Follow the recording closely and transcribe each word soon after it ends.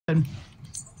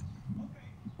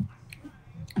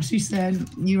She said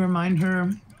you remind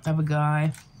her of a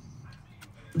guy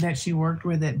that she worked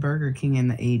with at Burger King in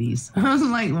the 80s. I was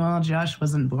like, well, Josh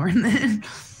wasn't born then.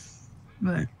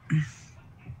 But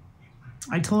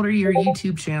I told her your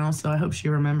YouTube channel, so I hope she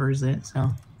remembers it.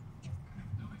 So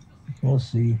we'll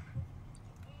see.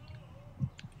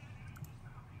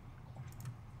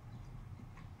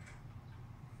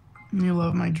 You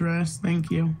love my dress.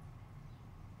 Thank you.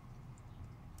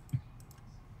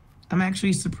 I'm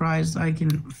actually surprised I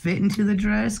can fit into the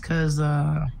dress because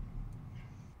I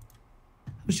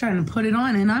was trying to put it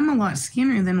on, and I'm a lot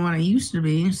skinnier than what I used to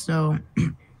be. So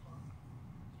I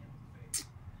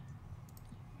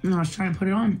was trying to put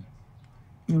it on.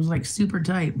 It was like super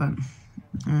tight, but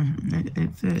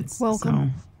it fits.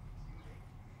 Welcome. So.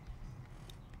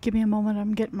 Give me a moment.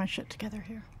 I'm getting my shit together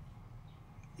here.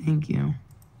 Thank you.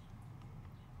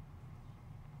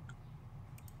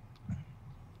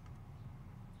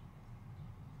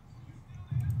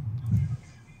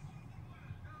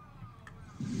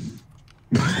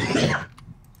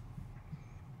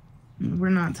 We're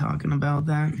not talking about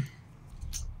that.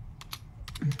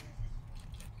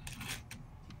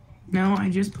 No, I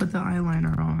just put the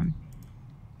eyeliner on.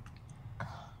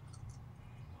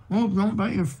 Oh, don't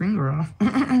bite your finger off.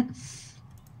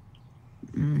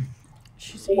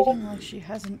 She's eating like she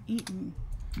hasn't eaten.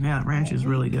 Yeah, ranch is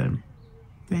really good.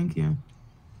 Thank you.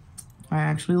 I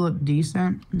actually look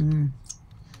decent.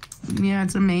 Yeah,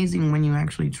 it's amazing when you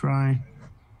actually try.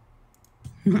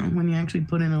 When you actually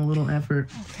put in a little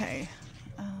effort. Okay.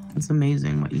 It's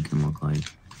amazing what you can look like.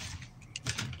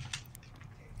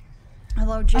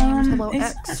 Hello, James. Hello,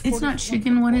 X. It's not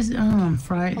chicken. What is it?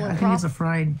 Fried. Hello, I think it's a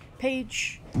fried.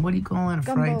 Page. What do you call it? A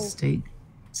Gumbo. fried steak.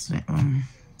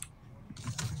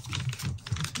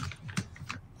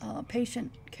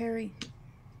 Patient Carrie.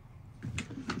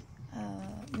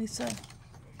 Lisa.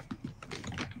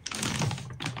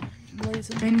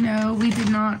 And no, we did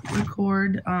not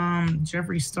record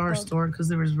Jeffree Star store because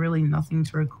there was really nothing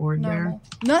to record there.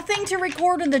 Nothing to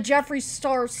record in the Jeffree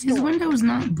Star store. His window's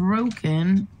not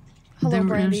broken. Hello,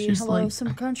 Brandy. Hello,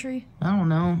 Simple Country. I don't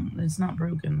know. It's not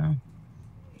broken though.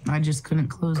 I just couldn't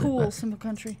close it. Cool, Simple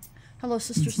Country. Hello,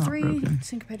 Sisters 3.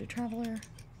 Syncopated Traveler.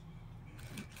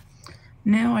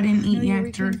 No, I didn't eat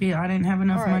yak jerky. I didn't have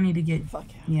enough money to get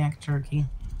yak jerky.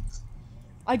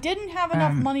 I didn't have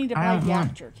enough money to buy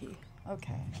yak jerky.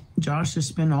 Okay. Josh to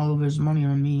spend all of his money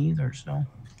on me either, so.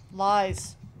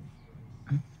 Lies.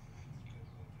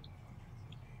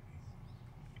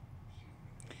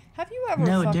 Have you ever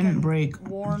No, it didn't break.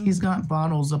 Worn He's got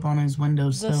bottles up on his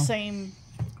windows still. The same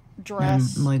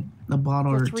dress. And like a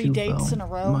bottle or 3 two dates fell. in a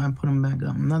row. I put them back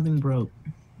up. Nothing broke.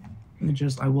 It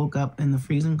just, I woke up in the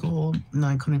freezing cold and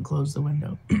I couldn't close the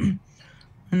window. And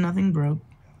nothing broke.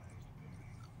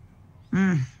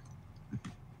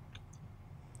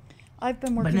 I've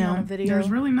been working on a video. There's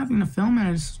really nothing to film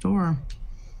at his store.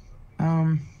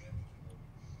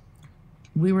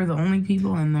 We were the only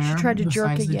people in there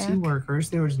besides the 2 workers.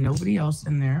 There was nobody else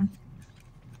in there.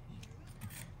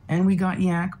 And we got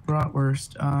yak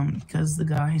bratwurst because the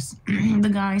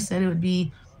guy said it would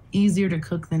be easier to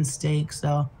cook than steak.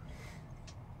 So,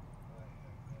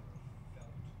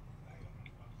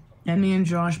 and me and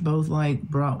Josh both like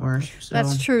bratwurst. So.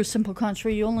 That's true, Simple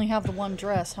Country. You only have the one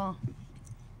dress, huh?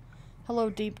 Hello,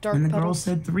 Deep Dark. And the girl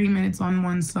said 3 minutes on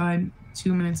one side,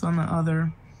 2 minutes on the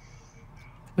other.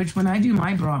 Which, when I do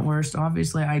my bratwurst,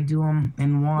 obviously I do them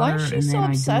in water and then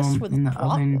I do them in the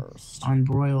oven on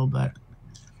broil. But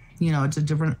you know, it's a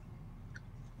different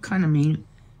kind of meat.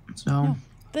 So no,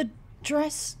 the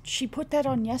dress, she put that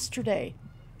on yesterday.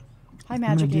 Hi,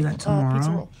 Magic. I'm gonna do that tomorrow.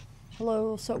 Pizza roll.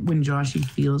 Hello, so when Joshy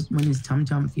feels, when his tum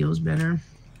feels better.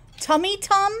 Tummy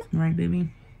tum? Right, baby.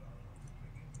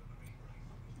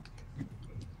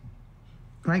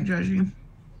 Right, Joshy?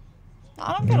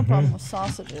 I don't got a problem with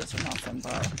sausages or nothing,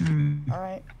 but all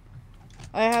right.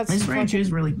 I had some this ranch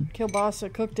is really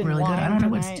kielbasa cooked in really wine good. I don't know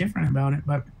tonight. what's different about it,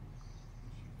 but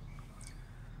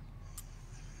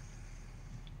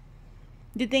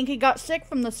Do you think he got sick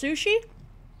from the sushi?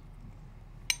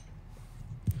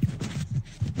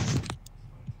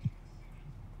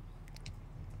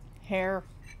 Hair.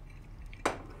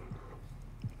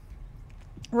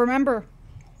 Remember,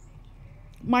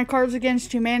 my Cards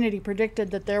Against Humanity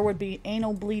predicted that there would be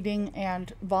anal bleeding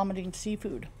and vomiting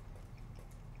seafood.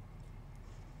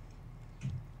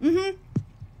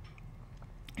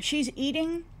 She's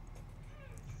eating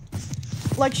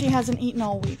like she hasn't eaten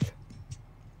all week.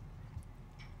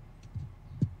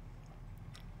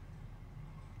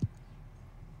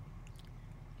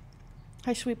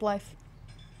 Hi, Sweep Life.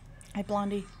 Hi,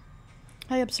 Blondie.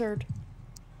 Hi, Absurd.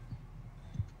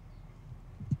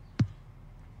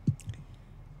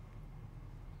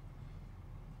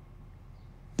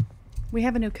 We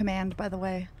have a new command, by the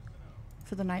way,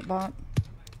 for the Nightbot.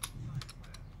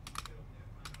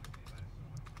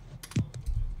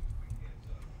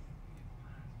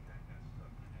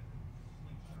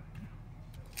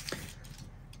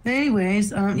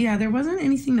 Anyways, yeah, there wasn't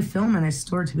anything to film in this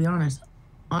store, to be honest.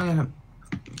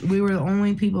 We were the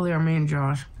only people there, me and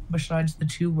Josh, besides the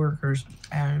 2 workers,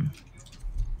 and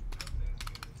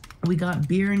we got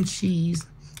beer and cheese.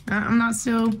 I'm not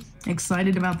so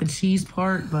excited about the cheese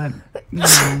part, but you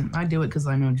know, I do it because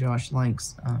I know Josh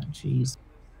likes cheese.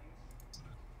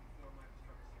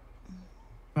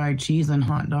 Fried cheese and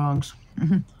hot dogs.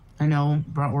 I know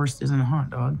bratwurst isn't a hot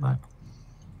dog, but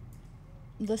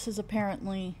this is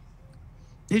apparently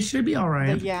it should be all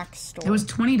right. The Yak store. It was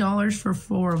 $20 for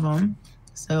 4 of them,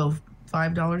 so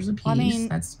 $5 a piece. I mean,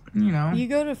 that's, you know. You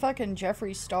go to fucking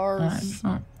Jeffree Star's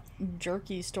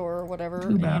jerky store or whatever,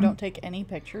 and you don't take any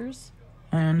pictures.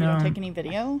 And you don't take any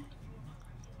video.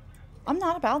 I'm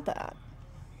not about that.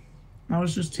 I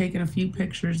was just taking a few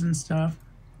pictures and stuff.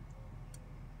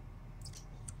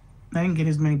 I didn't get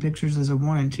as many pictures as I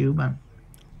wanted to, but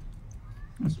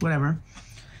it's whatever.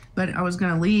 But I was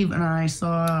gonna leave, and I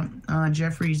saw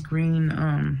Jeffrey's green.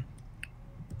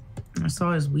 I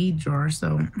saw his weed jar,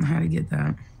 so I had to get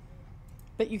that.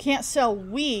 But you can't sell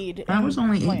weed. That was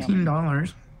only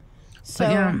 $18. So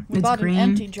but yeah, we bought green, an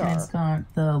empty jar. It's got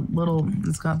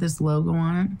it's got this logo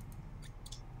on it.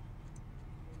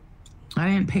 I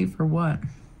didn't pay for what?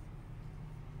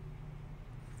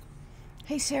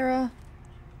 Hey, Sarah.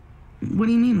 What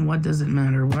do you mean? What does it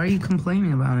matter? Why are you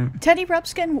complaining about it? Teddy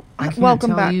Rupskin,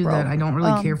 welcome back, bro. That I don't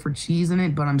really care for cheese in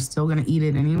it, but I'm still gonna eat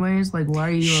it anyways. Like, why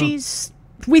are you?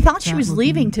 We thought she was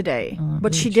leaving today,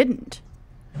 but she didn't.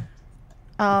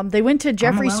 They went to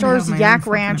Jeffree Star's Yak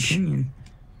Ranch,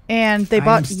 and they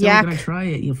bought yak. I'm still gonna try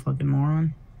it, you fucking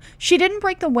moron. She didn't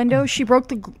break the window. She broke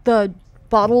the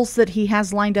bottles that he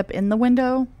has lined up in the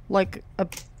window, like a.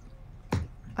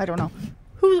 I don't know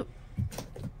who.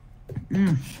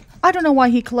 I don't know why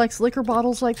he collects liquor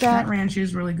bottles like that. That ranch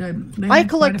is really good. I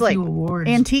collect like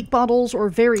antique bottles or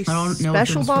very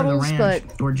special bottles, but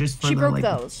or just for she broke like,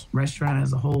 those. Restaurant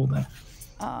as a whole. But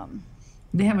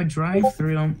they have a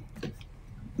drive-through,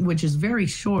 which is very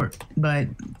short, but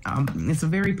it's a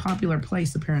very popular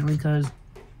place apparently because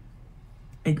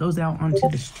it goes out onto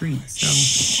the street. So.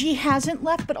 She hasn't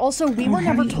left, but also we were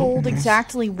never told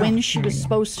exactly when she was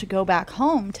supposed to go back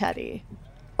home, Teddy.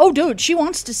 Oh, dude, she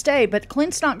wants to stay, but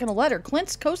Clint's not going to let her.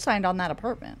 Clint's co-signed on that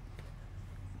apartment.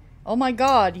 Oh, my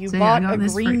God. You bought a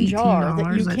green jar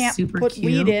that you can't put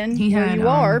weed in where you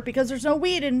are because there's no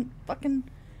weed in fucking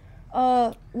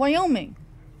Wyoming.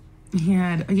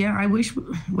 Yeah, I wish...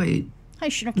 Wait. Hi,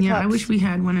 Chinook. Yeah, I wish we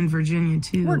had one in Virginia,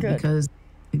 too. We're good. Because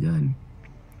it's good.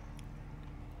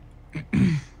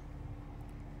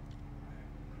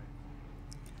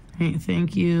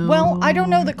 Thank you. Well, I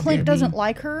don't know that Clint doesn't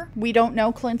like her. We don't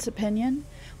know Clint's opinion.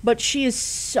 But she is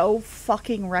so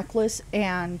fucking reckless,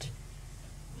 and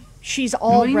she's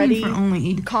already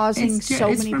causing so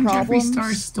many problems. It's from Jeffree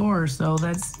Star's store, so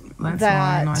that's why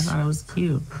I thought it was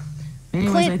cute.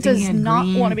 Anyways, Clint does not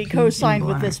want to be co-signed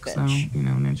with this bitch. So, you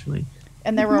know, naturally.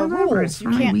 And there are rules.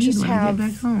 You can't just have... When I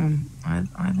get back home.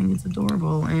 I think it's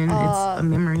adorable, and it's a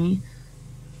memory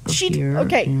of here.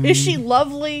 Okay, is she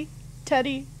lovely,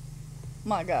 Teddy?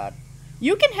 My God.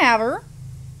 You can have her.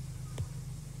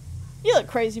 You look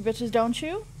crazy bitches, don't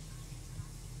you?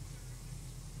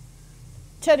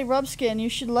 Teddy Rubskin, you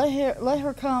should let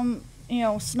her come, you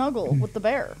know, snuggle with the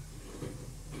bear.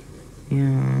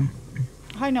 Yeah.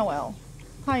 Hi, Noelle.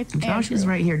 Hi, Josh Andrew. is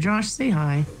right here. Josh, say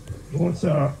hi. What's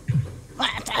up?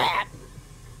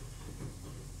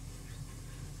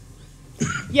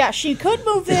 Yeah, she could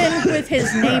move in with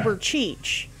his neighbor,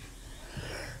 Cheech.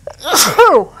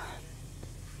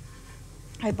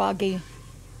 Hi, Boggy.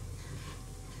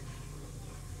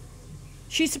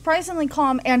 She's surprisingly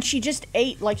calm, and she just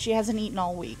ate like she hasn't eaten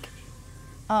all week.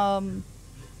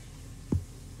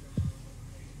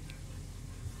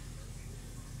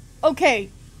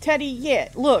 Okay, Teddy, yeah,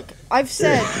 look, I've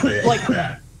said, like,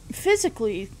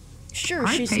 physically, sure,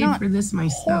 she's not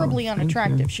horribly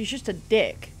unattractive. She's just a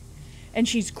dick. And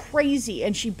she's crazy,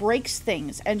 and she breaks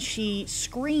things, and she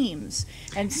screams,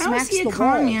 and smacks the walls.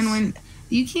 How is he a con man when...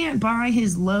 You can't buy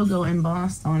his logo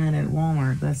embossed on it at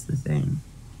Walmart. That's the thing.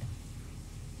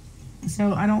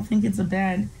 So I don't think it's a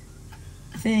bad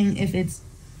thing if it's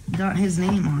got his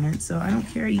name on it. So I don't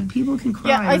care. People can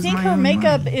cry. Yeah, I think her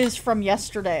makeup is from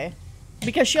yesterday.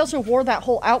 Because she also wore that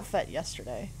whole outfit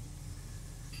yesterday.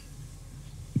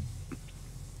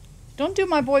 Don't do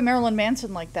my boy Marilyn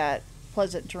Manson like that.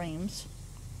 Pleasant dreams.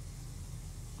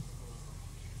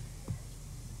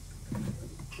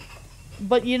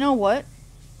 But you know what?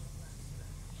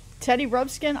 Teddy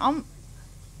Rubskin,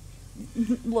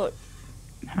 look,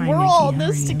 Hi, we're Nikki, all in how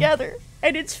this are you? together.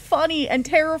 And it's funny and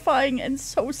terrifying and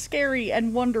so scary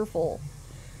and wonderful.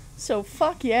 So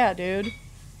fuck yeah, dude.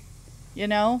 You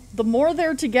know? The more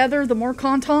they're together, the more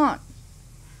content.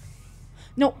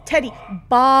 No, Teddy,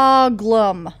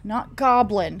 Boglum, not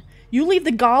Goblin. You leave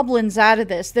the goblins out of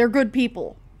this. They're good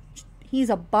people. He's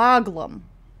a Boglum.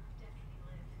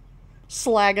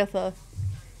 Slagatha.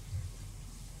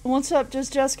 What's up,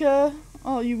 just Jessica?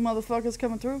 Oh, you motherfuckers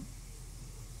coming through?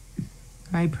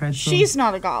 Hi, Pretzel. She's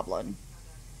not a goblin.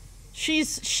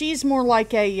 She's more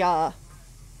like a, I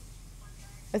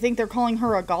think they're calling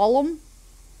her a golem.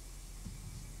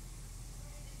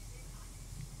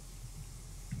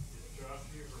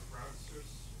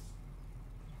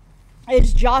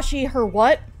 Is Joshy her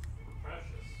what?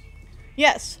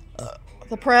 Yes.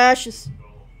 The precious.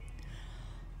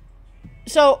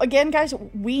 So, again, guys,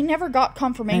 we never got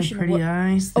confirmation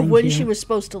of when she was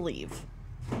supposed to leave.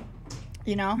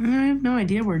 You know? I have no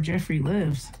idea where Jeffrey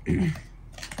lives. The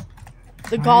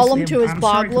golem to his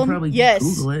Boglum? Sure yes.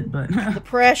 Google it, but the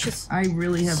precious. I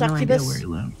really have no idea where he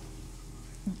lives.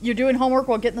 You're doing homework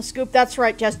while getting the scoop? That's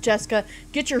right, Jessica.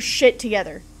 Get your shit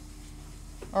together.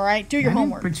 Alright? Do your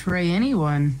homework. I didn't betray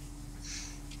anyone.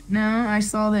 No, I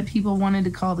saw that people wanted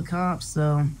to call the cops,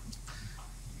 so...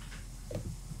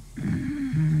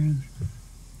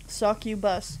 Suck you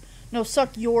bus. No,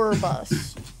 suck your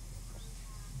bus.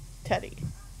 Teddy.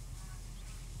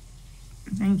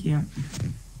 Thank you.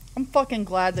 I'm fucking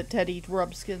glad that Teddy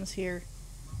Rubskin's here.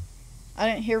 I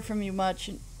didn't hear from you much,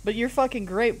 but you're fucking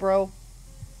great, bro.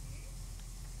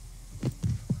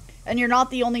 And you're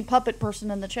not the only puppet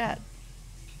person in the chat.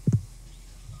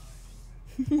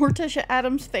 Morticia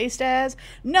Adams faced as?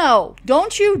 No,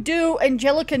 don't you do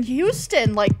Angelica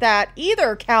Houston like that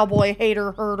either, cowboy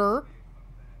hater herder.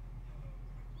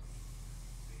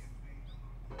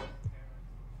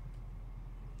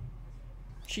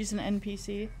 She's an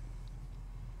NPC.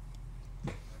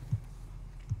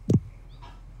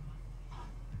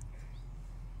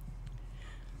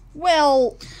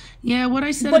 Well... Yeah, what I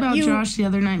said about Josh the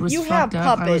other night was fucked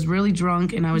up. I was really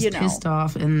drunk and I was pissed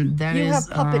off, and that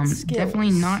is definitely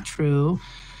not true.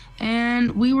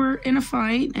 And we were in a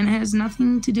fight, and it has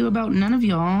nothing to do about none of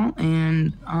y'all.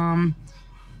 And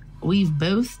we've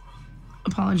both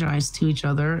apologized to each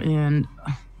other, and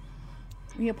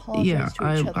we apologized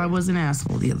to each other. I was an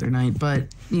asshole the other night, but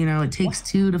you know it takes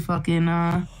two to fucking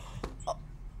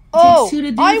Oh,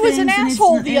 I was an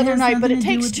asshole the other night, but it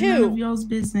takes two. None of y'all's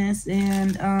business,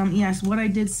 and yes, what I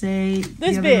did say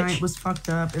the other night was fucked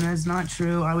up, and that's not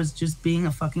true. I was just being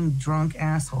a fucking drunk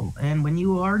asshole, and when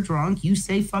you are drunk, you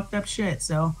say fucked up shit.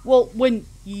 So, well, when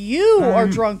you are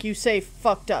drunk, you say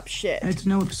fucked up shit. It's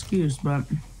no excuse, but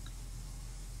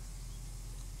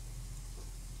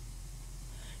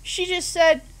she just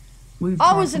said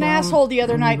I was an asshole the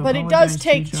other night, but it does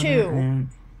take two.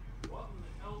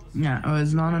 Yeah,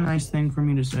 it's not a nice thing for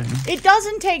me to say. It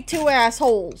doesn't take two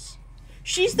assholes.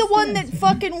 She's the one that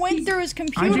fucking went through his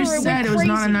computer and went crazy. I just said it was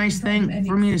not a nice thing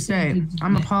for me to say.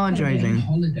 I'm apologizing.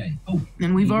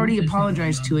 And we've already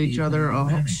apologized to each other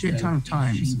a shit ton of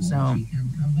times, so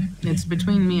it's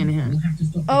between me and him.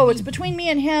 Oh, it's between me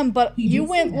and him, but you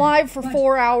went live for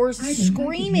 4 hours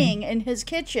screaming in his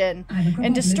kitchen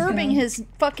and disturbing his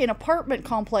fucking apartment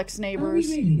complex neighbors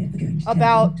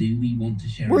about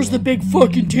where's the big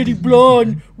fucking titty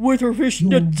blonde with her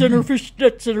fishnets and her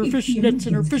fishnets and her fishnets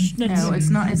and her fishnets.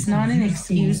 No, it's not an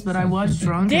excuse, but I was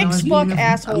drunk. Dicks fuck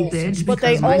assholes, but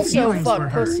they also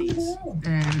fuck pussies.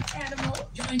 And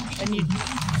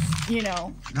you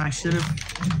know. I should have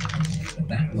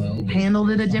handled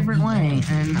it a different way,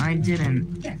 and I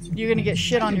didn't. You're gonna get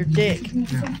shit on your dick.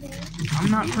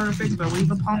 I'm not perfect, but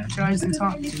we've apologized and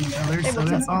talked to each other, so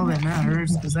that's all that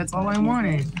matters, because that's all I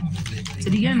wanted to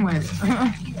begin with.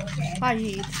 Hi,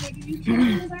 Heath.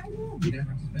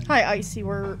 Hi, Icy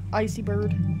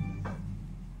Bird.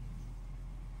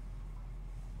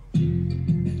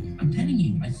 I'm telling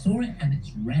you, I saw it and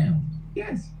it's round.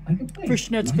 Yes, I can play.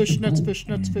 Fishnets.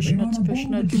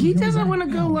 He doesn't want to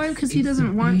go live because he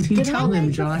doesn't want to. Tell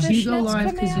them, Josh. You go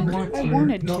live because you want to. I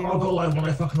wanted to. No, I'll go live when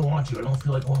I fucking want to. I don't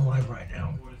feel like going live right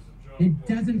now. It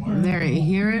doesn't. There, you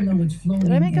hear it?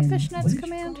 Did I make a fishnets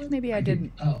command? Maybe I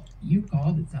didn't. Oh, you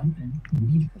called it something.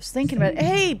 I was thinking about it.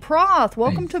 Hey, Proth,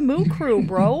 welcome to Moo Crew,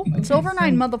 bro. It's over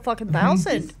 9 motherfucking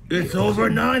thousand. It's over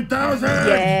 9,000.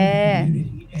 Yeah.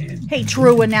 Hey,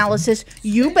 true analysis.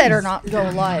 You better not go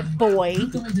live, boy.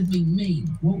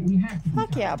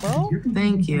 Fuck yeah, bro.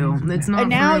 Thank you. It's not. And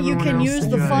now you can use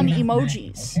the fun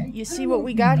emojis. You see what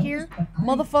we got here?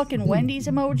 Motherfucking Wendy's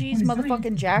emojis,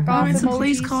 motherfucking jack off emojis. It's a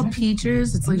place called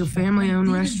Peaches. It's like a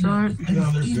family-owned restaurant.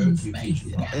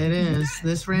 It is.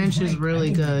 This ranch is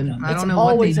really good. I don't know what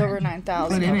they always over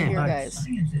 9,000 up here, guys.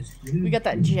 We got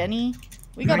that Jenny.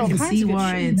 We got all kinds of good shit.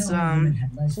 I can see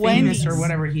why it's famous or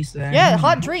whatever he said. Yeah,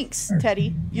 hot drinks,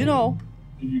 Teddy. You know.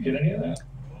 Did you get any of that?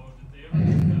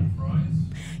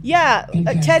 Yeah,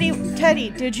 Teddy,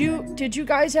 did you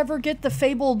guys ever get the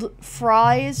fabled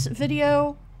fries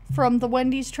video from the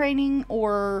Wendy's training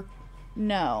or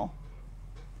no?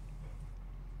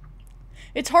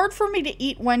 It's hard for me to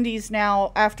eat Wendy's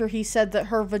now after he said that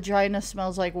her vagina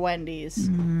smells like Wendy's.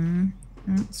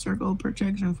 Circle of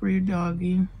protection for your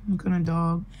doggy. What kind of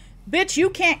dog? Bitch, you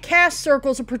can't cast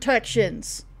circles of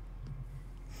protections.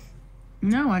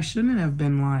 No, I shouldn't have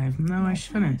been live. No, I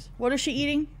shouldn't. What is she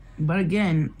eating? But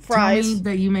again, fries. Tell me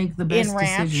that you make the best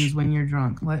decisions when you're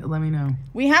drunk. Let me know.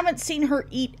 We haven't seen her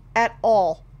eat at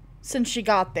all since she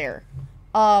got there.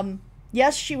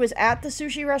 Yes, she was at the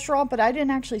sushi restaurant, but I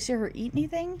didn't actually see her eat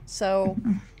anything, so...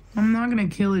 I'm not gonna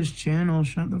kill his channel.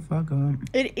 Shut the fuck up.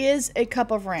 It is a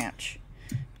cup of ranch.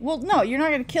 Well, no, you're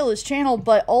not gonna kill his channel,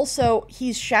 but also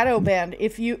he's shadow banned.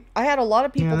 I had a lot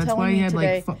of people telling me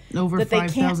today like over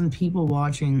 5,000 people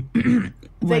watching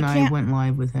when I went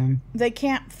live with him. They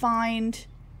can't find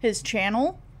his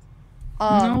channel.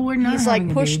 No, we're not. He's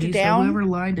like pushed down. So whoever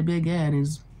lied to Big Ed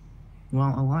is,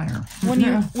 well, a liar.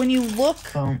 When you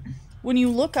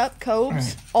look up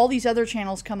Coves, all these other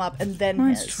channels come up, and then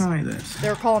Let's try this.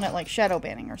 They're calling it like shadow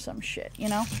banning or some shit, you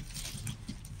know?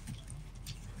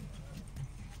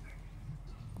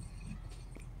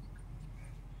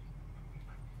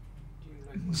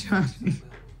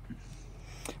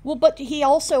 Well, but he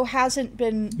also hasn't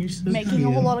been making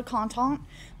a whole lot of content.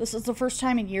 This is the first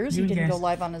time in years he didn't go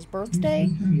live on his birthday.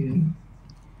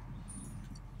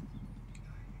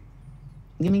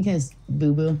 Give me a kiss,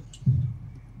 boo-boo.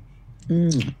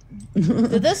 Did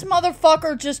this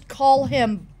motherfucker just call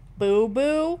him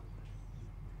boo-boo?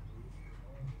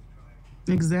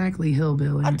 Exactly,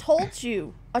 hillbilly. I told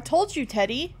you,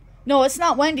 Teddy. No, it's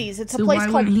not Wendy's. It's a place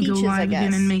called Peaches, I guess. So why wouldn't he go live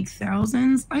again and make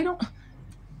thousands? I don't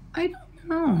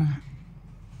know.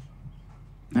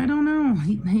 I don't know.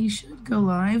 He should go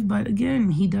live, but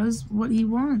again, he does what he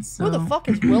wants. So. Who the fuck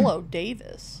is Willow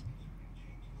Davis?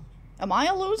 Am I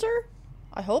a loser?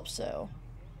 I hope so.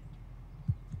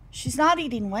 She's not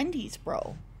eating Wendy's,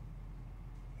 bro.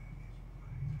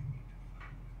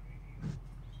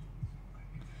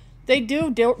 They do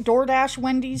DoorDash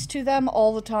Wendy's to them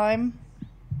all the time.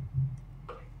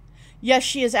 Yes,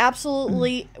 she is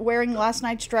absolutely wearing last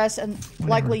night's dress and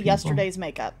likely yesterday's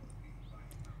makeup.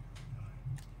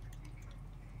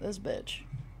 This bitch.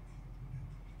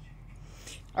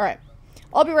 All right.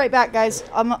 I'll be right back, guys.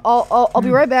 I'll be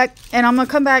right back, and I'm gonna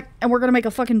come back, and we're gonna make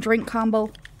a fucking drink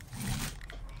combo.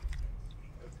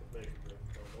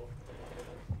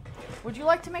 Would you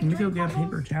like to make? You go get a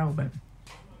paper towel, but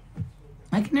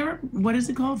I can never. What is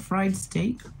it called? Fried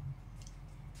steak.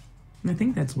 I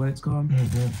think that's what it's called.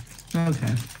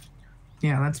 Okay.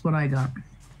 Yeah, that's what I got.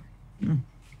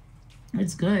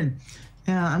 It's good.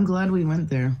 Yeah, I'm glad we went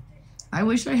there. I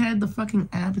wish I had the fucking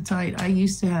appetite I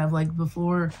used to have, like,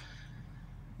 before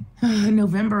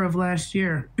November of last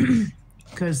year.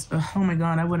 Because, oh my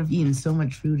god, I would have eaten so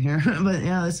much food here. But,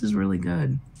 yeah, this is really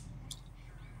good.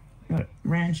 That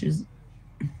ranch is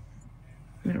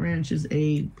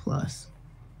A+. Hold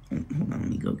on, let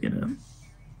me go get a...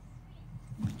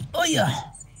 Oh, yeah!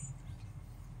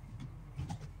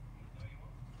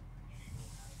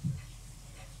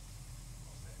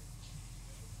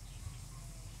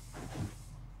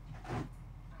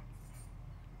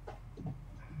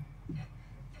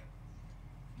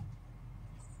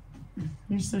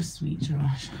 You're so sweet,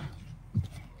 Josh.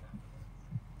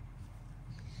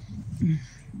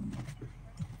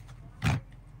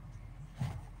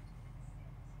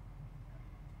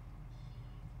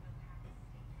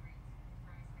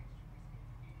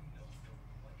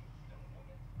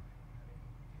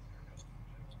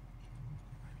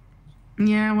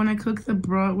 Yeah, when I cook the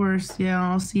bratwurst, yeah,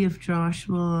 I'll see if Josh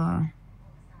will,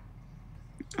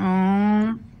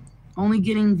 only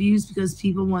getting views because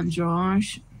people want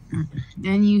Josh.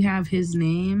 Then you have his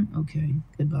name. Okay,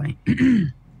 goodbye.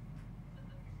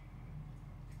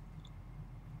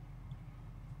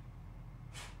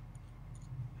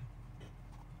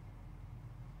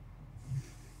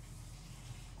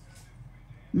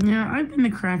 Yeah, I've been to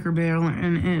Cracker Barrel,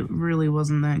 and it really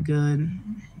wasn't that good.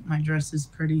 My dress is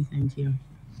pretty, thank you.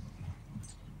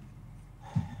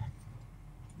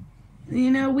 You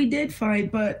know, we did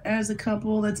fight, but as a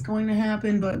couple, that's going to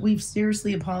happen. But we've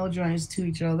seriously apologized to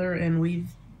each other, and we've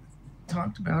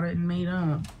talked about it and made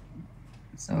up.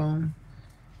 So,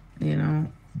 you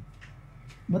know,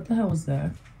 what the hell was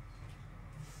that?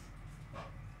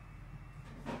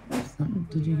 Something,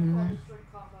 did you hear that?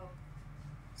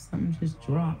 Something just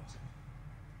dropped.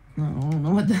 No, I don't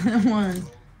know what that was.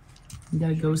 You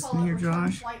got a ghost in here,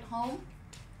 Josh?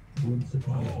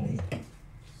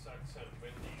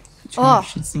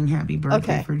 Josh should sing happy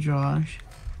birthday for Josh.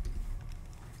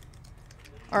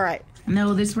 All right.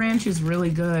 No, this ranch is really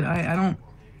good. I don't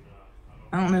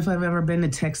know if I've ever been to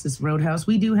Texas Roadhouse.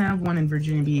 We do have one in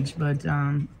Virginia Beach, but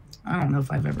I don't know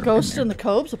if I've ever Ghost in the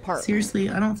Cove's apartment. Seriously,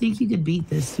 I don't think you could beat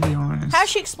this, to be honest. Has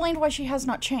she explained why she has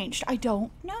not changed? I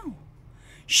don't know.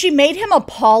 She made him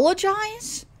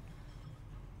apologize?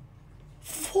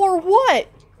 For what?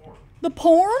 The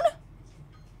porn?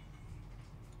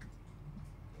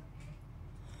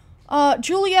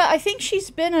 Julia, I think she's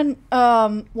been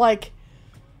like,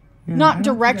 not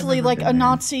directly like a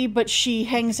Nazi, but she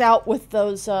hangs out with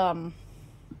those, well,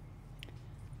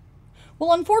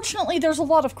 unfortunately, there's a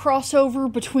lot of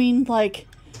crossover between, like,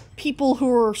 people who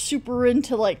are super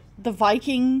into, like, the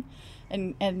Viking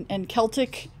and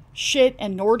Celtic shit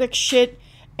and Nordic shit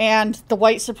and the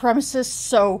white supremacists,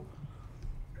 so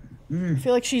I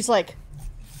feel like she's, like,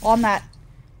 on that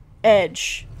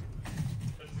edge.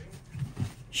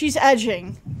 She's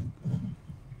edging.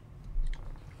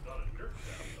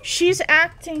 She's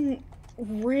acting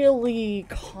really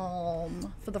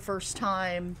calm for the first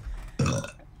time.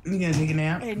 You gonna take a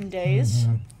nap? In days.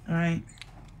 All right.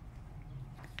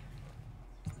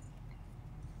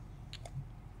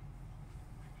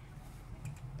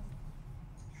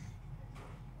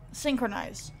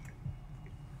 Synchronize.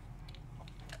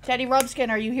 Teddy Rubskin,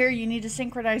 are you here? You need to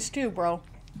synchronize too, bro.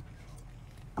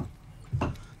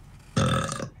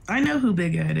 I know who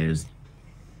Big Ed is.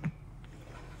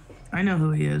 I know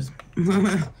who he is.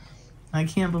 I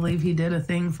can't believe he did a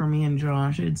thing for me and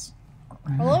Josh. It's...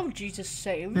 Hello, Jesus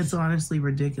Saves. It's honestly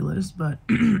ridiculous, but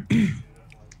it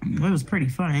was pretty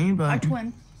funny, but... Our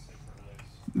twin.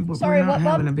 But sorry, we're not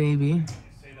having Bob? a baby.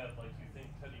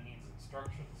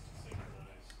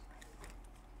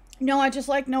 No, I just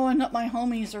like knowing that my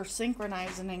homies are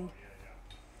synchronizing.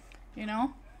 You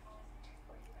know?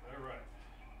 Alright.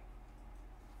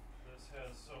 This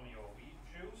has some of your weed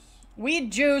juice.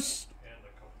 Weed juice. And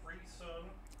a Capri Sun.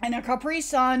 And a Capri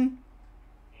Sun.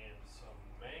 And some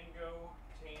mango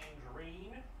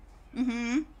tangerine.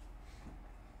 Mm-hmm.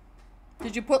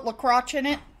 Did you put La Croche in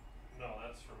it? No,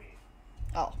 that's for me.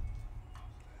 Oh.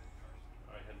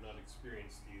 I had not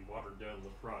experienced the watered down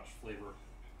La Croche flavor.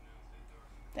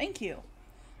 Thank you.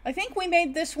 I think we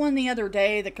made this one the other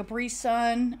day, the Capri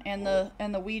Sun and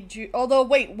the weed juice. Although,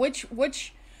 wait, which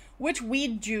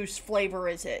weed juice flavor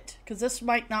is it? Because this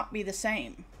might not be the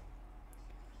same.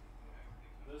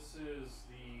 This is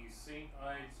the St.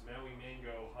 Ides Maui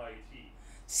Mango High Tea.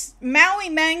 Maui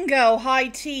Mango High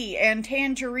Tea and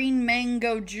Tangerine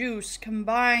Mango Juice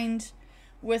combined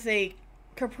with a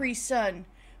Capri Sun,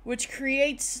 which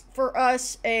creates for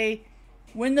us a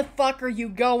 "When the fuck are you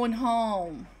going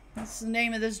home?" That's the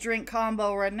name of this drink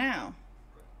combo right now.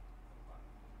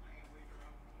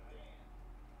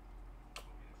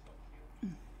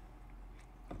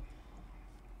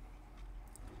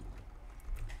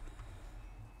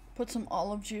 Put some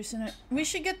olive juice in it. We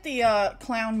should get the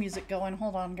clown music going.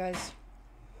 Hold on, guys.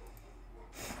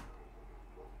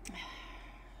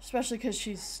 Especially because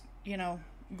she's, you know,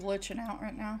 glitching out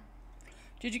right now.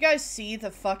 Did you guys see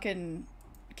the fucking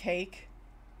cake?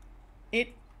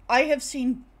 I have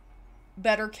seen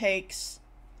better cakes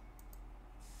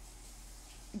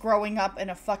growing up in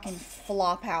a fucking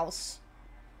flop house.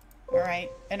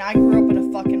 Alright? And I grew up in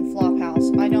a fucking flop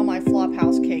house. I know my flop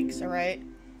house cakes, alright?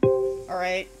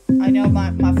 Alright? I know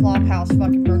my flop house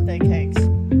fucking birthday cakes.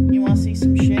 You wanna see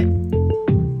some shit?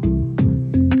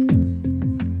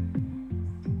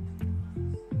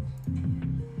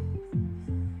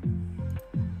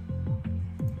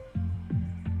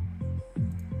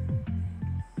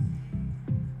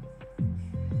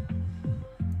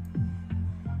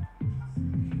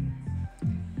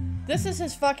 This is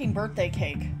his fucking birthday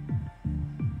cake.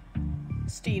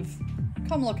 Steve,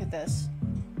 come look at this.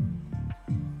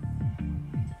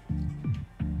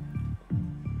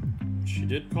 She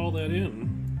did call that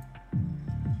in.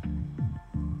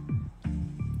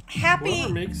 Whoever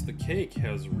makes the cake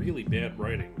has really bad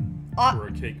writing for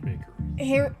a cake maker.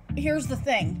 Here's the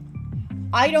thing.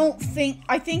 I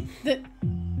think that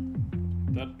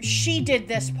she did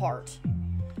this part.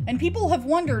 And people have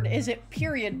wondered, is it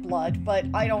period blood? But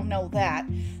I don't know that.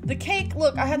 The cake,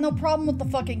 look, I had no problem with the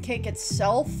fucking cake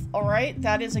itself, alright?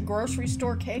 That is a grocery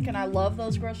store cake, and I love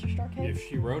those grocery store cakes. If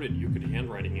she wrote it, you could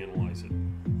handwriting analyze it.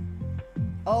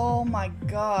 Oh my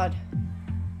god.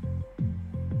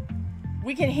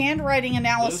 We could handwriting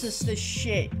analysis this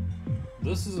shit.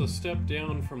 This is a step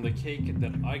down from the cake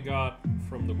that I got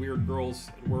from the weird girls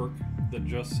at work that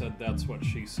just said that's what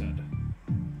she said.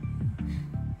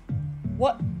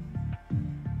 What?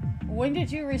 When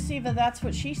did you receive a That's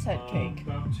What She Said cake?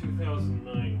 About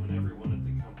 2009, when everyone at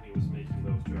the company was making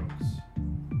those jokes.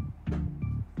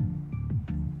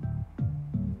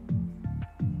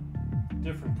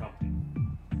 Different company.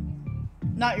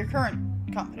 Not your current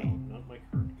company? No, not my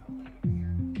current company.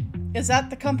 Is that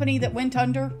the company that went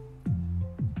under?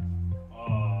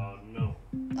 No.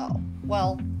 Oh,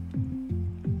 well.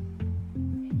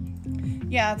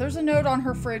 Yeah, there's a note on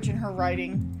her fridge in her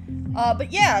writing.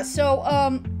 But yeah, so,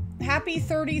 happy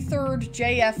 33rd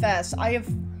JFS.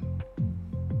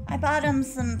 I bought him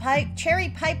some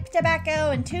cherry pipe tobacco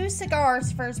and 2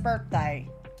 cigars for his birthday.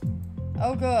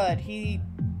 Oh good,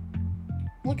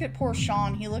 look at poor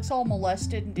Sean. He looks all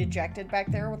molested and dejected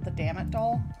back there with the Damn It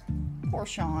doll. Poor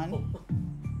Sean.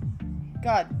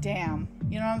 God damn.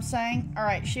 You know what I'm saying?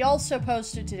 Alright, she also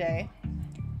posted today.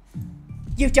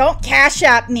 You don't Cash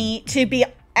App me to be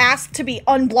asked to be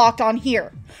unblocked on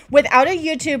here without a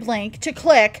YouTube link to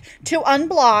click to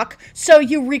unblock, so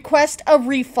you request a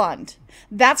refund.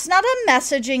 That's not a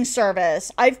messaging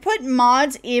service. I've put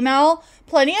mods email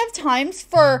plenty of times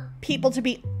for people to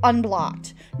be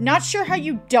unblocked. Not sure how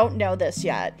you don't know this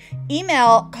yet.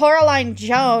 Email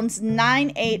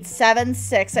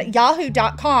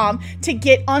CarolineJones9876@yahoo.com to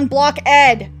get unblock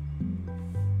Ed.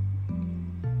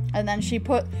 And then she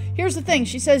put, here's the thing,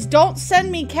 she says, don't send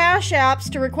me Cash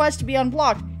Apps to request to be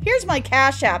unblocked. Here's my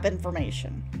Cash App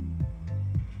information.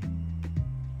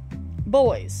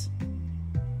 Boys.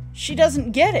 She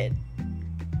doesn't get it.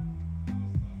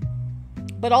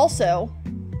 But also,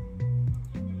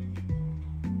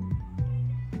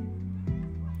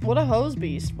 what a hose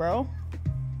beast, bro.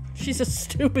 She's a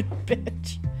stupid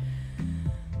bitch.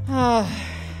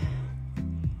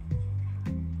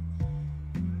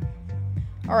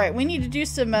 Alright, we need to do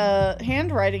some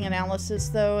handwriting analysis,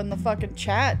 though, in the fucking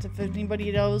chat. If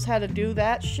anybody knows how to do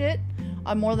that shit,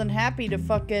 I'm more than happy to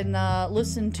fucking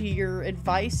listen to your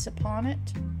advice upon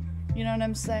it. You know what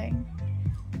I'm saying?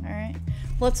 Alright.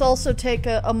 Let's also take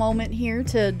a moment here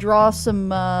to draw some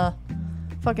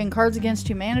fucking Cards Against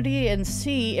Humanity and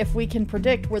see if we can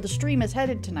predict where the stream is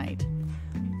headed tonight.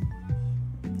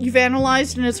 You've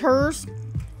analyzed and it's hers?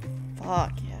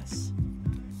 Fuck yes.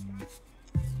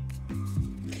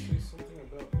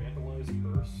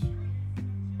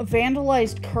 A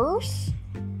vandalized curse?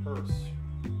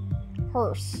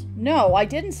 Hearse. No, I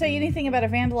didn't say anything about a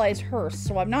vandalized hearse,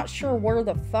 so I'm not sure where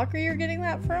the fuck are you getting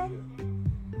that from?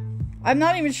 I'm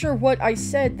not even sure what I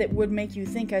said that would make you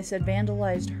think I said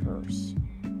vandalized hearse.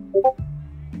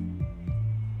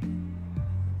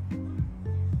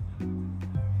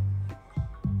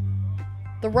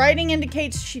 The writing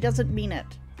indicates she doesn't mean it.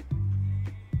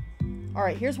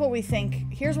 Alright, here's what we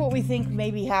think. Here's what we think may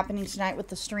be happening tonight with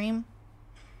the stream.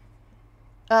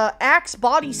 Axe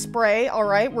body spray.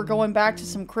 Alright, we're going back to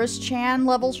some Chris Chan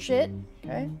level shit.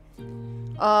 Okay.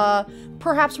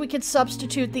 Perhaps we could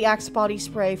substitute the Axe body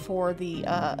spray for the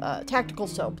tactical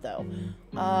soap, though.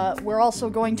 We're also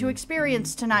going to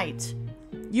experience tonight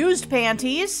used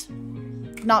panties.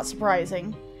 Not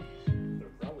surprising. They're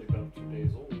probably about 2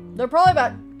 days old. They're probably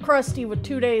about crusty with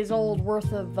 2 days old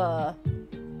worth of,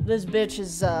 this bitch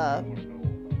is,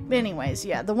 anyways,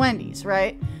 yeah, the Wendy's,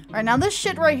 right? Alright, now this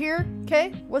shit right here, okay,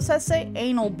 what's that say?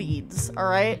 Anal beads,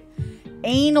 alright?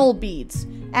 Anal beads.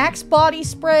 Axe body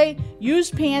spray,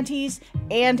 used panties,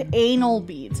 and anal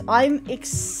beads. I'm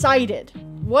excited.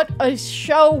 What a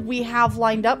show we have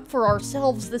lined up for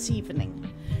ourselves this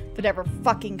evening. If it ever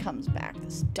fucking comes back,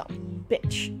 this dumb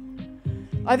bitch.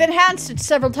 I've enhanced it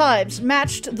several times,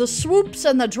 matched the swoops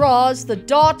and the draws, the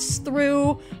dots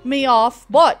threw me off,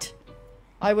 but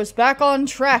I was back on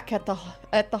track at the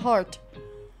heart.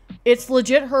 It's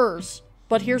legit hers,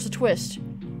 but here's a twist.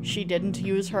 She didn't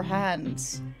use her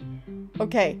hands.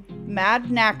 Okay, Mad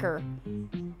Knacker.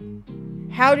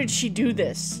 How did she do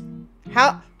this?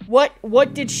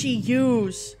 What did she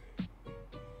use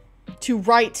to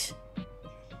write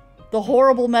the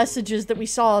horrible messages that we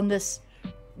saw in this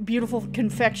beautiful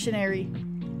confectionery?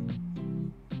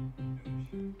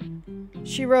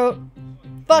 She wrote,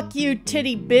 "Fuck you,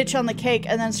 titty bitch," on the cake,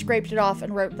 and then scraped it off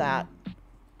and wrote that.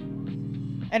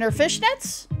 And her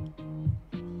fishnets?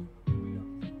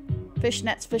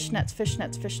 Fishnets, fishnets,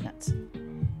 fishnets, fishnets.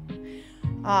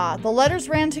 The letters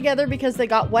ran together because they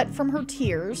got wet from her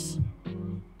tears.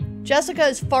 Jessica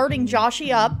is farting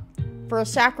Joshy up for a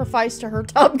sacrifice to her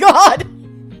tub god.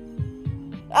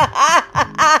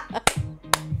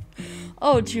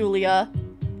 Oh, Julia.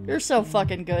 You're so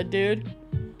fucking good, dude.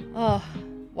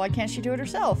 Why can't she do it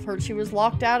herself? Heard she was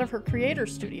locked out of her creator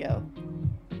studio.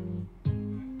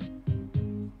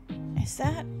 Is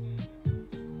that...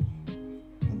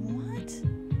 what?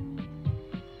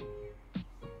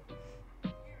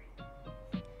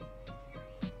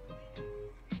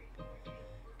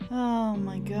 Oh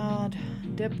my god.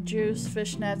 Dip juice,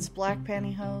 fishnets, black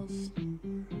pantyhose.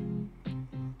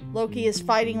 Loki is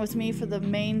fighting with me for the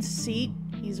main seat.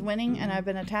 He's winning, and I've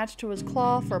been attached to his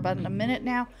claw for about a minute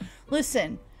now.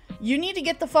 Listen, you need to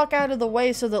get the fuck out of the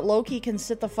way so that Loki can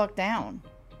sit the fuck down.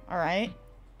 Alright?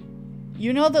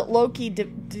 You know that Loki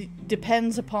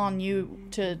depends upon you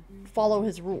to follow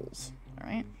his rules.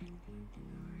 Alright?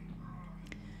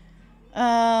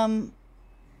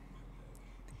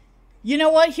 You know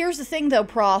what? Here's the thing, though,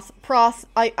 Proth.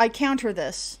 I counter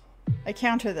this.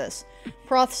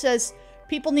 Proth says...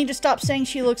 people need to stop saying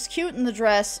she looks cute in the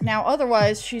dress. Now,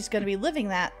 otherwise, she's going to be living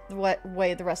that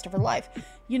way the rest of her life.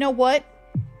 You know what?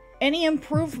 Any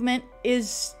improvement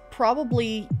is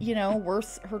probably, you know,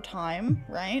 worth her time,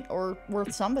 right? Or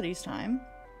worth somebody's time.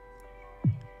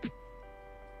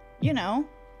 You know.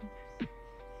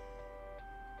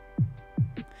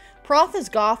 Proth is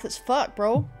goth as fuck,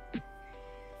 bro.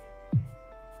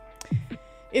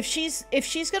 If she's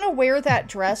gonna wear that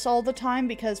dress all the time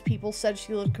because people said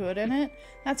she looked good in it,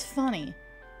 that's funny.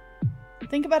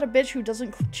 Think about a bitch who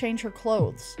doesn't change her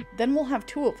clothes. Then we'll have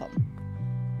two of them.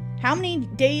 How many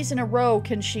days in a row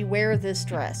can she wear this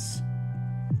dress?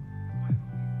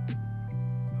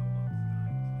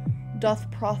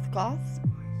 Doth Proth goth?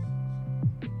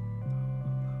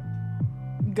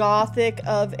 Gothic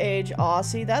of age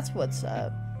Aussie, that's what's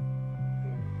up.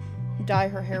 Dye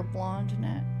her hair blonde,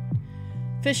 Annette.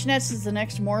 Fishnets is the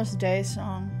next Morris Day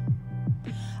song.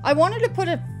 I wanted to put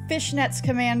a fishnets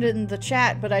command in the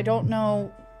chat, but I don't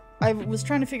know. I was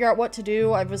trying to figure out what to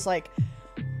do. I was like,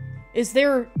 is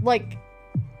there, like,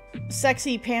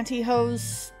 sexy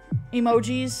pantyhose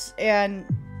emojis? And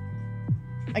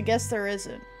I guess there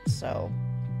isn't, so.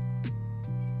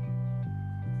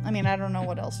 I mean, I don't know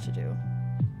what else to do.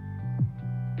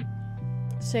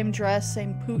 Same dress,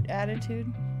 same poot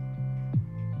attitude.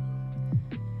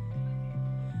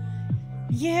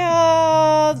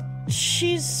 Yeah,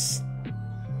 she's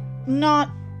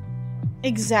not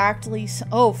exactly...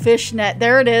 oh, fishnet.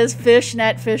 There it is.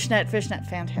 Fishnet, fishnet, fishnet.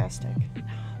 Fantastic.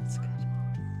 That's good.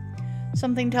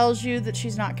 Something tells you that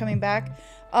she's not coming back.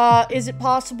 Is it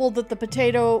possible that the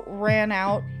potato ran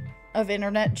out of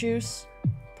internet juice?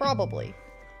 Probably.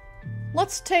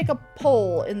 Let's take a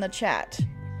poll in the chat.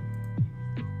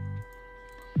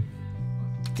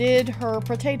 Did her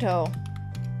potato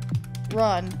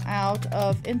run out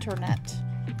of internet?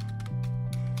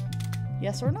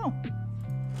 Yes or no?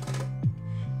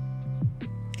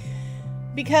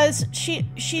 Because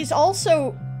she's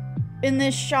also in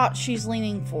this shot, she's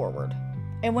leaning forward,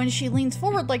 and when she leans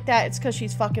forward like that, it's because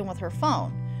she's fucking with her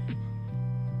phone.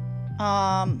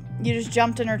 You just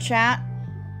jumped in her chat.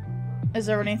 Is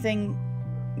there anything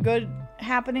good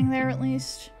happening there at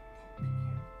least?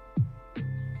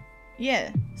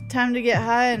 Yeah. Time to get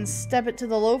high and step it to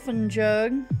the loafing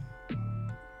jug.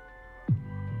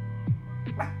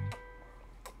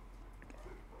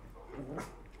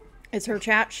 Is her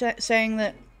chat saying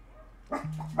that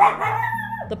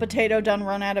the potato done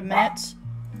run out of minutes?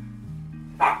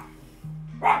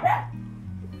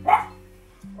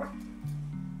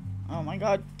 Oh my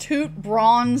god. Toot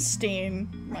Braunstein.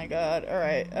 My god.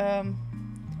 Alright.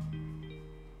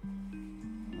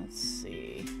 Let's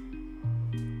see.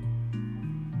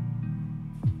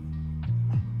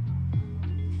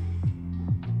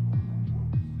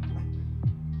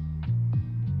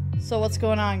 So what's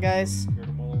going on, guys?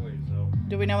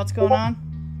 Do we know what's going on?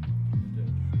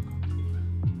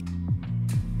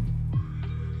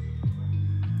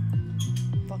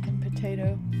 Fucking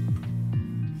potato.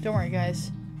 Don't worry,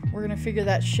 guys. We're gonna figure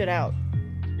that shit out.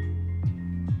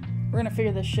 We're gonna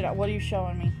figure this shit out. What are you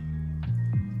showing me?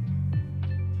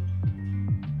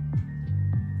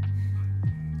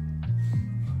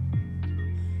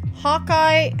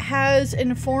 Hawkeye has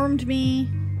informed me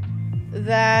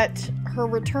that her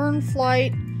return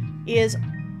flight is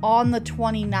on the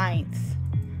 29th.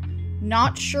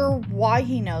 Not sure why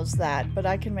he knows that, but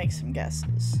I can make some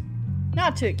guesses.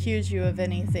 Not to accuse you of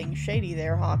anything shady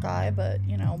there, Hawkeye, but,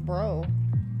 you know, bro.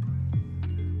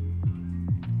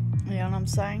 You know what I'm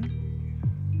saying?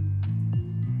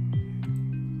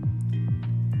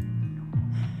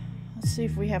 Let's see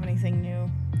if we have anything new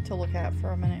to look at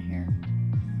for a minute here.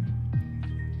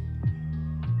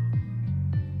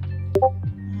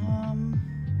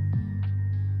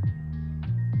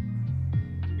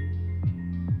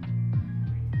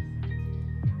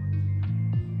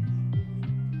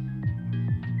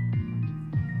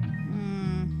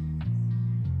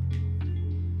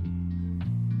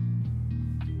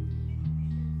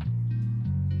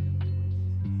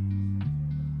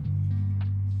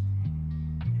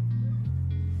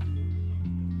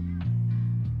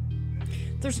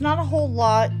 There's not a whole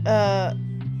lot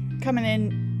coming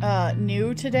in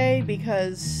new today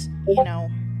because, you know,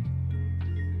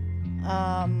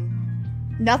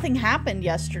 nothing happened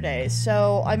yesterday.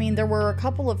 So, I mean, there were a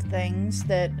couple of things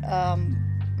that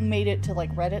made it to,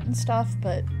 like, Reddit and stuff,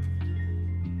 but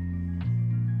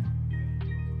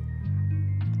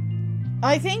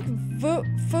I think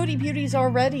Foodie Beauty's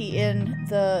already in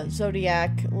the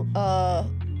Zodiac,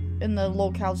 in the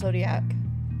locale Zodiac.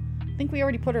 I think we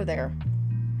already put her there.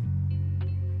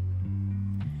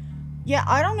 Yeah,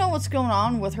 I don't know what's going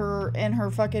on with her and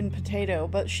her fucking potato,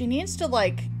 but she needs to,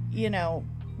 like, you know,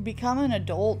 become an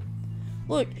adult.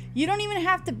 Look, you don't even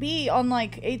have to be on,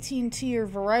 like, AT&T or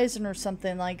Verizon or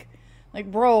something. Like,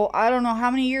 bro, I don't know how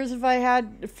many years have I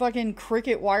had fucking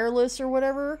Cricket Wireless or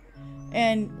whatever,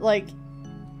 and, like,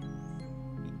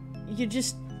 you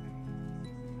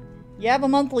have a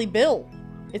monthly bill.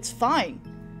 It's fine.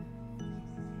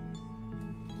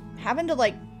 Having to,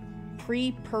 like,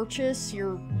 pre-purchase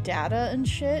your data and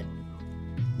shit.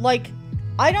 Like,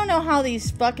 I don't know how these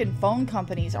fucking phone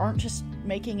companies aren't just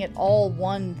making it all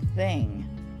one thing.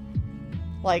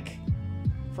 Like,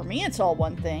 for me it's all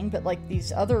one thing, but like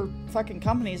these other fucking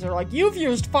companies are like, you've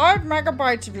used 5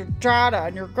 megabytes of your data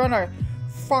and you're gonna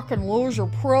fucking lose your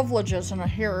privileges in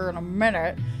a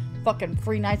minute. Fucking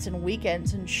free nights and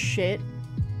weekends and shit.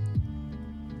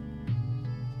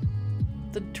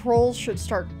 The trolls should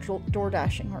start door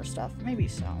dashing her stuff. Maybe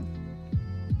so.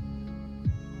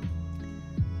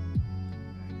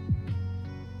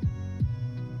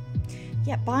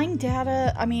 Yeah, buying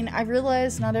data, I mean, I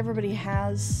realize not everybody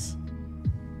has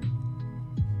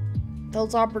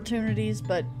those opportunities,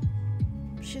 but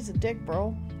she's a dick,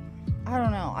 bro. I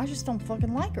don't know. I just don't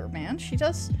fucking like her, man. She's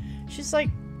like,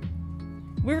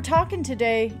 we were talking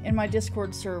today in my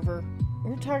Discord server.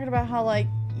 We were talking about how, like,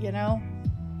 you know,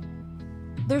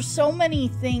 there's so many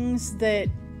things that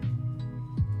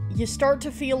you start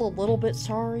to feel a little bit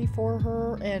sorry for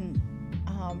her. And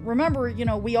remember, you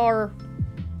know, we are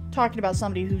talking about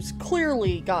somebody who's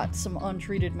clearly got some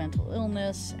untreated mental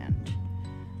illness and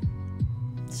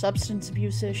substance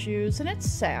abuse issues, and it's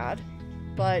sad,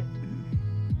 but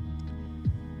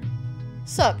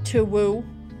sup, Tuwu?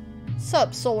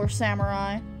 Sup, Solar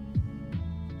Samurai?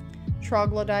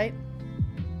 Troglodyte?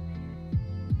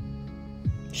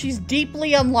 She's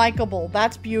deeply unlikable.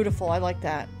 That's beautiful. I like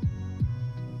that.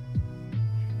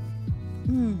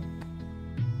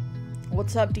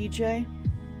 What's up, DJ?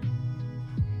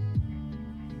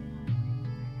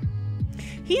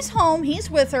 He's home. He's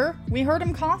with her. We heard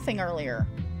him coughing earlier.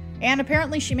 And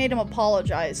apparently she made him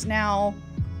apologize. Now,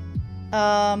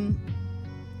 let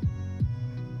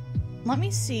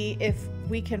me see if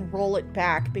we can roll it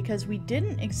back, because we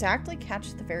didn't exactly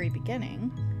catch the very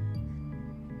beginning.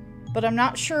 But I'm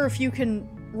not sure if you can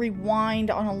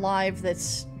rewind on a live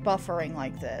that's buffering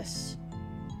like this.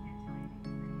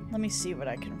 Let me see what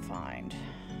I can find.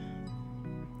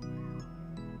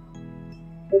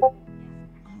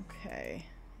 Okay.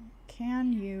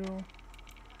 Can you...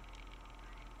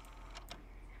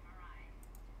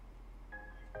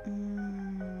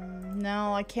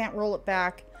 no, I can't roll it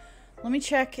back. Let me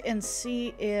check and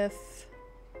see if...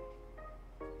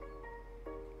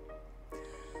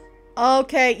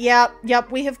 Okay, yep,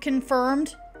 we have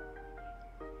confirmed.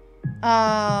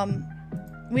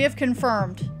 We have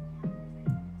confirmed.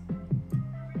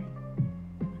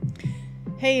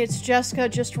 Hey, it's Jessica,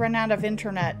 just ran out of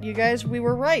internet. You guys, we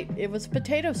were right. It was a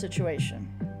potato situation.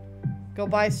 Go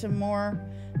buy some more.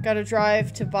 Gotta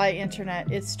drive to buy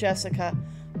internet. It's Jessica.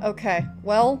 Okay,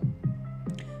 well,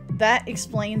 that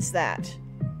explains that.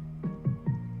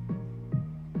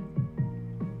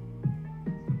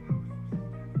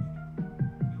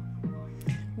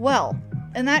 Well,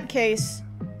 in that case,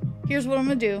 here's what I'm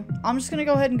gonna do. I'm just gonna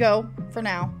go ahead and go for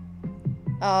now.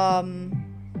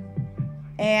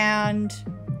 And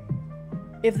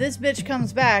if this bitch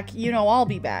comes back, you know I'll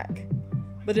be back.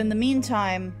 But in the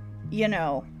meantime, you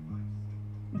know,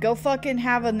 go fucking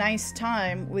have a nice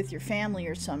time with your family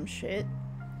or some shit.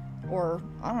 Or,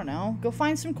 I don't know, go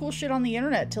find some cool shit on the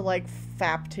internet to, like,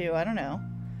 fap to. I don't know.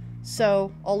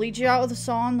 So, I'll lead you out with a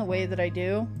song the way that I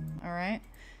do. Alright?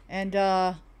 And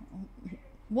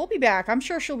we'll be back. I'm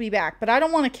sure she'll be back, but I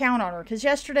don't want to count on her because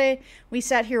yesterday we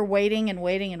sat here waiting and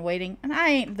waiting and waiting, and I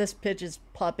ain't this bitch's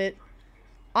puppet.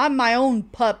 I'm my own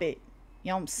puppet. You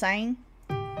know what I'm saying?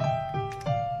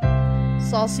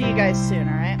 So I'll see you guys soon,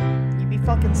 alright? You be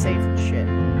fucking safe and shit.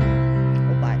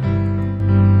 Oh, bye.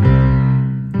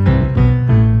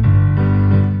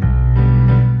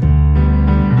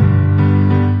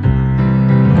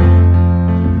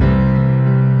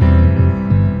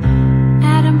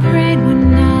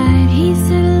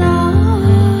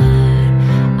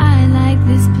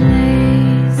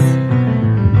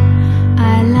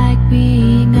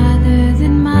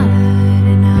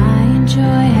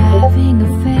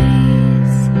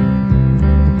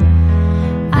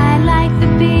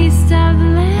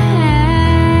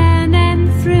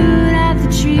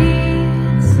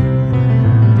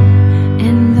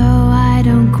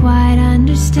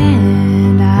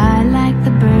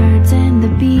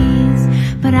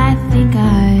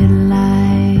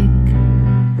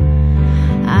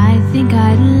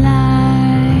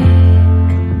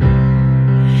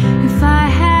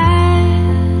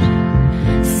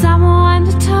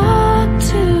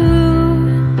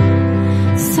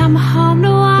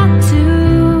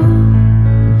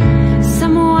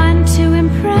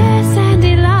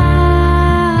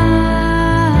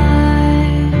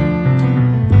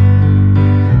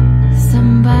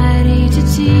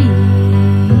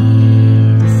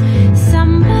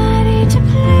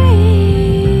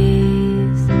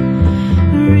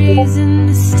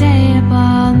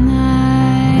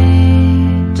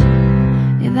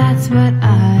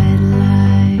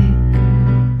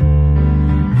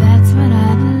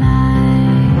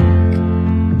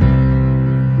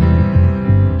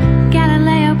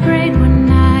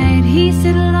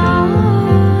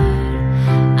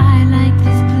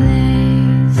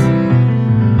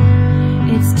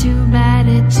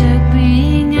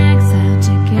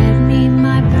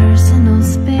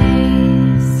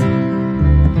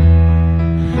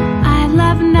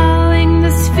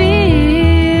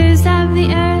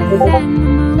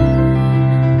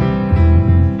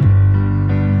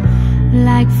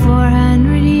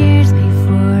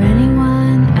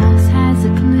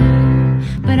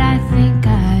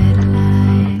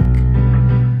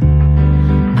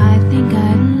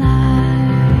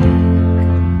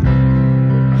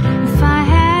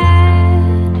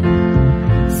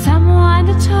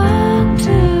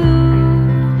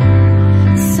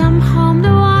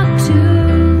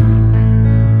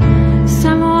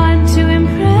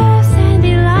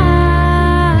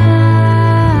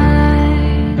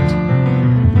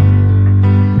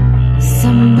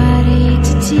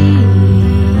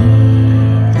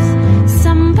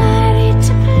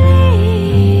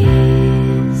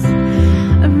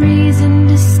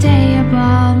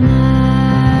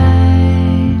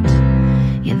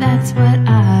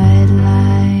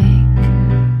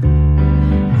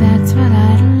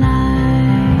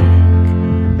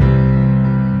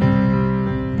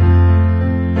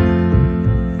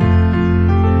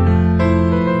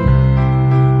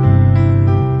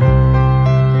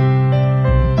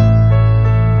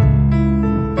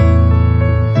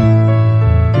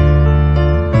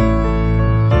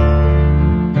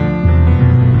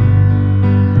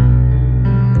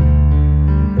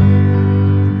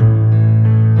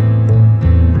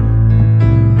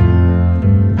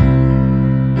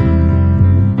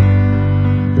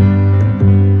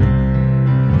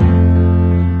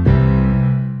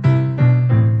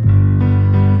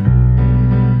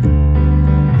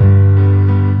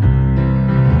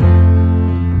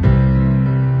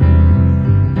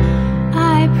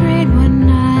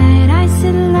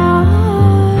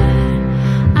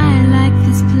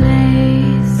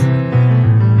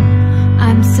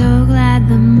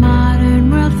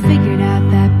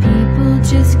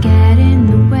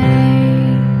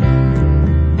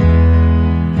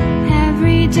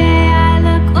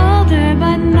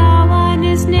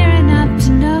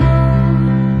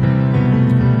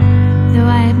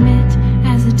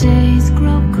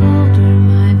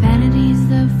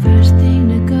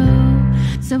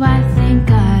 So I